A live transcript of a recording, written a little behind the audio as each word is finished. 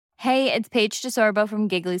Hey, it's Paige DeSorbo from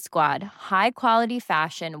Giggly Squad. High quality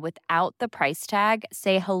fashion without the price tag.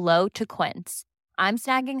 Say hello to Quince. I'm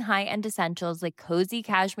snagging high-end essentials like cozy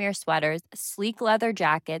cashmere sweaters, sleek leather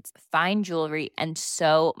jackets, fine jewelry, and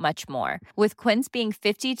so much more. With Quince being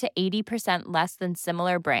 50 to 80% less than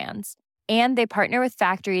similar brands. And they partner with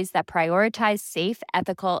factories that prioritize safe,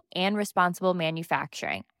 ethical, and responsible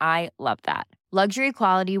manufacturing. I love that. Luxury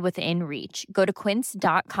quality within reach. Go to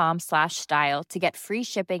quince.com/style to get free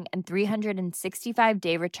shipping and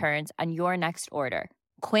 365-day returns on your next order.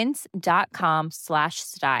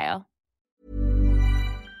 Quince.com/style.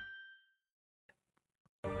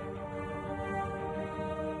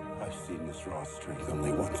 I've seen this raw strength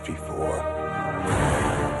only once before.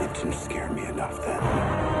 It didn't scare me enough then.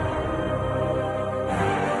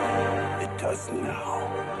 It does now.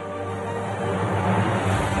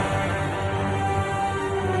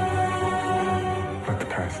 Let the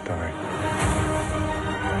past die.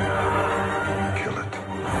 Kill it.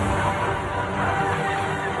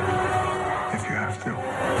 If you have to.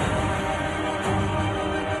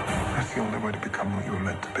 That's the only way to become what you were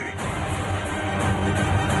meant to be.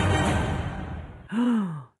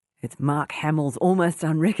 It's Mark Hamill's almost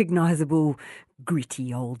unrecognisable,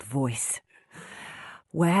 gritty old voice.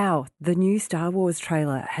 Wow, the new Star Wars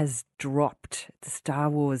trailer has dropped. Star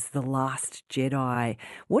Wars The Last Jedi.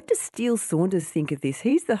 What does Steele Saunders think of this?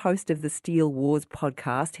 He's the host of the Steele Wars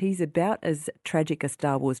podcast. He's about as tragic a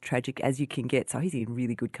Star Wars tragic as you can get, so he's in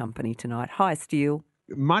really good company tonight. Hi, Steele.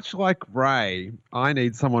 Much like Ray, I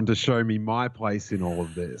need someone to show me my place in all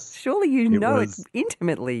of this. Surely you know it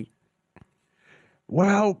intimately.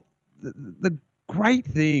 Well, the great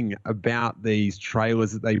thing about these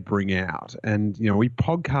trailers that they bring out, and, you know, we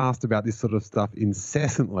podcast about this sort of stuff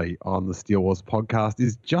incessantly on the Steele Wars podcast,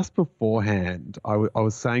 is just beforehand, I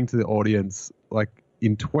was saying to the audience, like,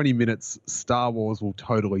 in 20 minutes, Star Wars will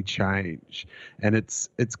totally change. And it's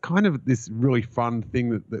kind of this really fun thing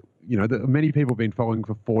that you know, that many people have been following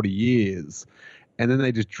for 40 years. And then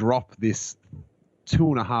they just drop this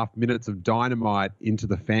 2.5 minutes of dynamite into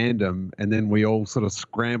the fandom. And then we all sort of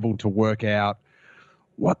scramble to work out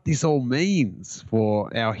what this all means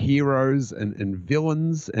for our heroes and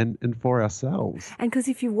villains and for ourselves. And because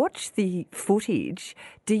if you watch the footage,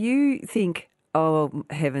 do you think, oh,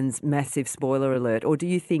 heavens, massive spoiler alert, or do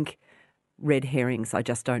you think red herrings? I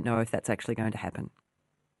just don't know if that's actually going to happen.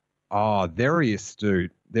 Oh, very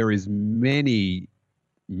astute. There is many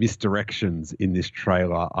misdirections in this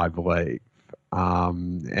trailer, I believe.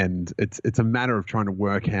 And it's a matter of trying to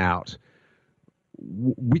work out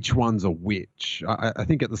which ones are which. I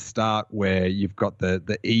think at the start where you've got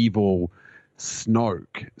the evil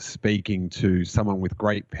Snoke speaking to someone with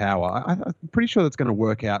great power, I'm pretty sure that's going to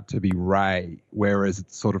work out to be Rey, whereas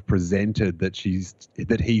it's sort of presented that he's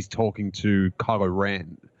talking to Kylo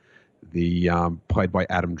Ren, the played by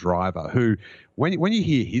Adam Driver, who when you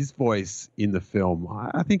hear his voice in the film,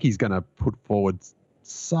 I think he's going to put forward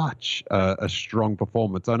such a strong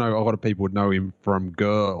performance. I know a lot of people would know him from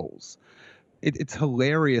Girls. It's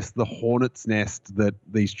hilarious, the hornet's nest that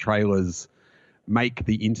these trailers make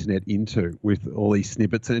the internet into with all these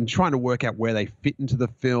snippets and trying to work out where they fit into the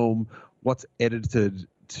film, what's edited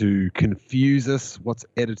to confuse us, what's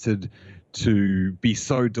edited to be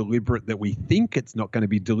so deliberate that we think it's not going to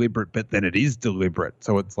be deliberate, but then it is deliberate.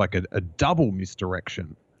 So it's like a double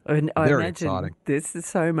misdirection. And I Very imagine exciting. there's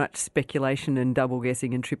so much speculation and double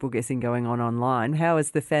guessing and triple guessing going on online. How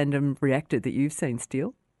has the fandom reacted that you've seen,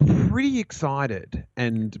 Steele? Pretty excited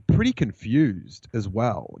and pretty confused as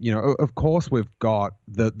well. You know, of course, we've got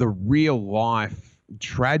the real life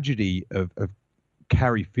tragedy of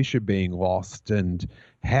Carrie Fisher being lost and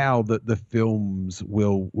how the films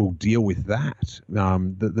will deal with that.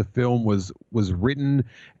 The film was written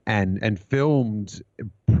and filmed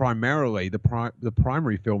primarily the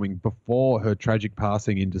primary filming before her tragic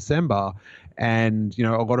passing in December, and you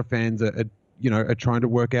know, a lot of fans are trying to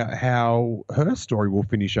work out how her story will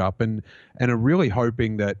finish up and are really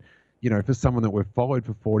hoping that, you know, for someone that we've followed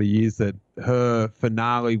for 40 years, that her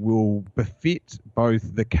finale will befit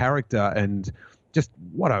both the character and just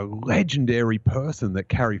what a legendary person that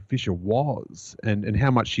Carrie Fisher was, and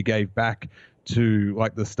how much she gave back to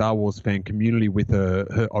like the Star Wars fan community with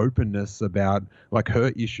her openness about like her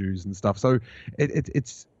issues and stuff. So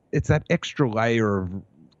it's that extra layer of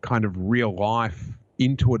kind of real life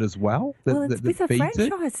into it as well. It's with a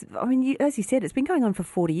franchise. I mean, as you said, it's been going on for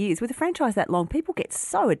 40 years. With a franchise that long, people get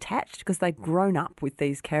so attached because they've grown up with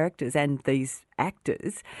these characters and these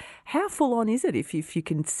actors. How full on is it if you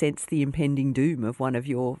can sense the impending doom of one of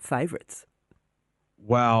your favourites?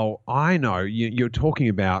 Well, I know you're talking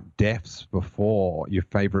about deaths before, your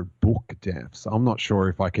favorite book deaths. I'm not sure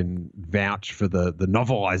if I can vouch for the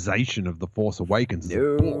novelization of The Force Awakens as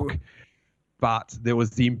a book, but there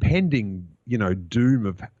was the impending, doom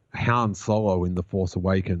of Han Solo in The Force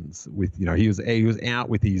Awakens. With he was out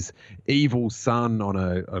with his evil son on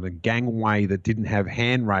a gangway that didn't have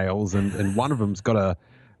handrails, and one of them's got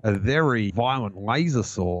a very violent laser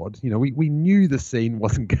sword. We knew the scene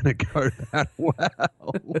wasn't going to go that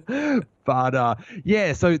well, but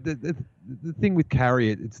yeah. So the thing with Carrie,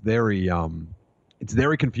 it's very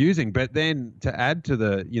confusing. But then to add to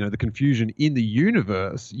the confusion in the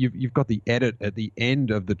universe, you've got the edit at the end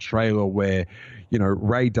of the trailer where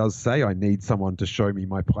Rey does say, "I need someone to show me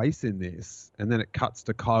my place in this," and then it cuts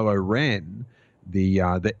to Kylo Ren,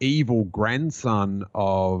 the evil grandson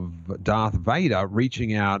of Darth Vader,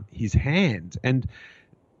 reaching out his hand. And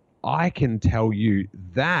I can tell you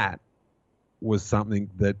that was something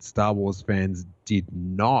that Star Wars fans did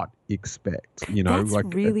not expect. That's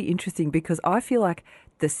really interesting, because I feel like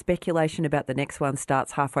the speculation about the next one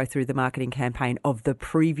starts halfway through the marketing campaign of the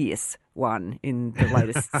previous one in the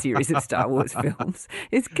latest series of Star Wars films.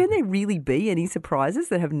 Can there really be any surprises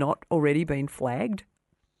that have not already been flagged?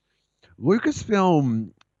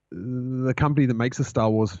 Lucasfilm, the company that makes the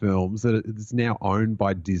Star Wars films, that is now owned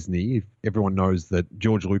by Disney. Everyone knows that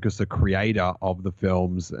George Lucas, the creator of the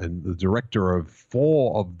films and the director of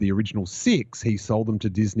 4 of the original 6, he sold them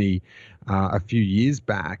to Disney a few years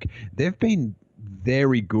back. They've been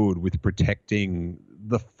very good with protecting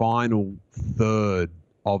the final third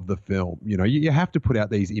of the film. You have to put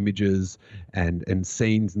out these images and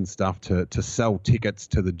scenes and stuff to sell tickets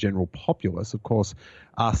to the general populace. Of course,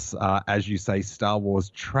 us, as you say, Star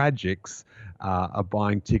Wars tragics are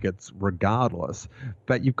buying tickets regardless.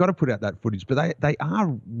 But you've got to put out that footage. But they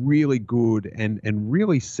are really good and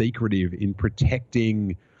really secretive in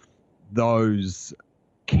protecting those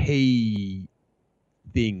key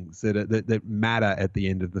things that matter at the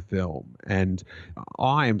end of the film. And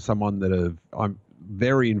I am someone that I'm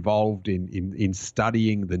very involved in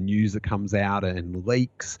studying the news that comes out and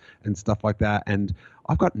leaks and stuff like that. And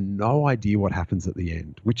I've got no idea what happens at the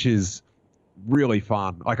end, which is really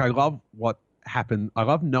fun. Like, I love what happened. I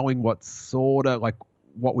love knowing what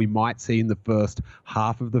we might see in the first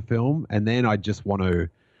half of the film. And then I just want to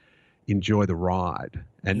enjoy the ride.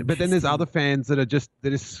 But then there's other fans that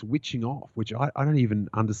are switching off, which I don't even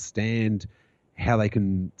understand how they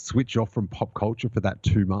can switch off from pop culture for that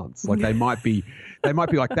 2 months. Like, they might be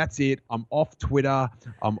like, that's it. I'm off Twitter.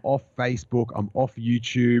 I'm off Facebook. I'm off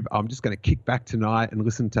YouTube. I'm just going to kick back tonight and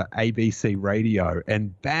listen to ABC radio,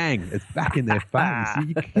 and bang, it's back in their face.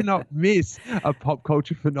 You cannot miss a pop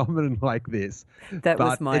culture phenomenon like this. That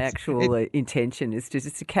was my actual intention, is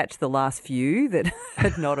just to catch the last few that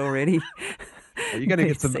had not already. You're going to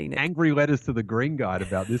get some angry letters to the Green Guide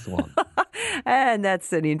about this one. And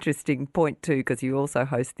that's an interesting point too, because you also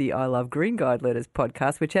host the I Love Green Guide Letters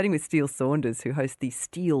podcast. We're chatting with Steele Saunders, who hosts the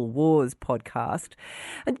Steele Wars podcast.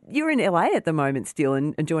 And you're in LA at the moment, Steele,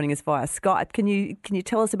 and joining us via Skype. Can you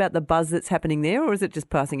tell us about the buzz that's happening there, or is it just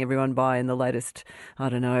passing everyone by in the latest, I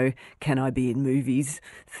don't know, can I be in movies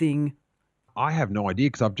thing? I have no idea,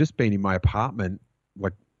 because I've just been in my apartment,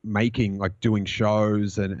 doing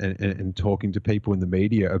shows and talking to people in the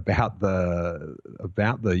media about the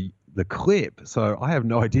clip. So I have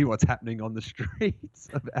no idea what's happening on the streets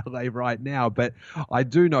of LA right now. But I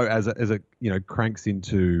do know as it cranks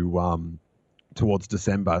into towards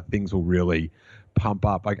December, things will really pump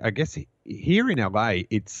up. I guess here in LA,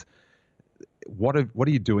 it's what are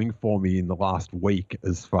you doing for me in the last week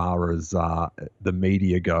as far as the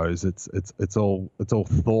media goes? It's all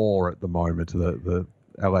Thor at the moment. The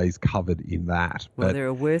LA's covered in that. Well, there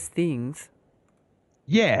are worse things.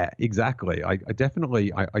 Yeah, exactly. I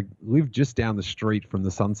definitely live just down the street from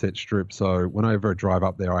the Sunset Strip, so whenever I drive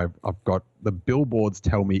up there, I've got the billboards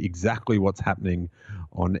tell me exactly what's happening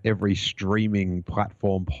on every streaming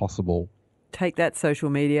platform possible. Take that, social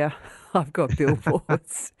media. I've got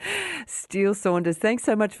billboards. Steele Saunders, thanks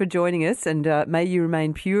so much for joining us, and may you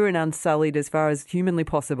remain pure and unsullied as far as humanly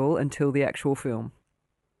possible until the actual film.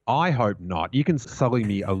 I hope not. You can sully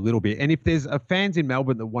me a little bit. And if there's fans in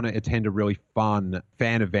Melbourne that want to attend a really fun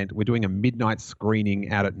fan event, we're doing a midnight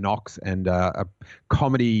screening out at Knox and a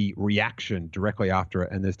comedy reaction directly after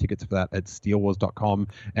it. And there's tickets for that at steelewars.com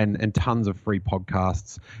and tons of free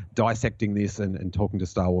podcasts dissecting this and talking to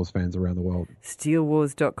Star Wars fans around the world.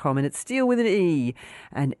 Steelewars.com, and it's Steel with an E.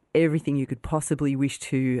 And everything you could possibly wish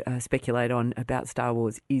to speculate on about Star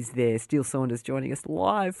Wars is there. Steele Saunders joining us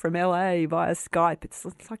live from LA via Skype. It's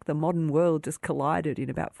like the modern world just collided in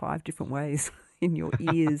about 5 different ways in your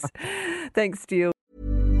ears. Thanks, Steele.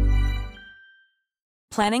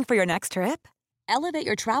 Planning for your next trip? Elevate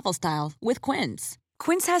your travel style with Quince.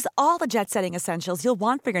 Quince has all the jet-setting essentials you'll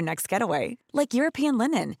want for your next getaway, like European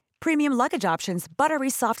linen, premium luggage options, buttery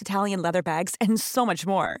soft Italian leather bags, and so much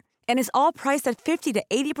more. And is all priced at 50 to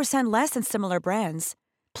 80% less than similar brands.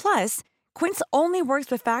 Plus, Quince only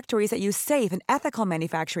works with factories that use safe and ethical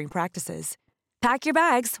manufacturing practices. Pack your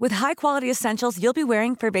bags with high-quality essentials you'll be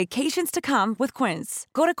wearing for vacations to come with Quince.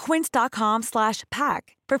 Go to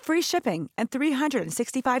quince.com/pack for free shipping and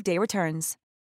 365-day returns.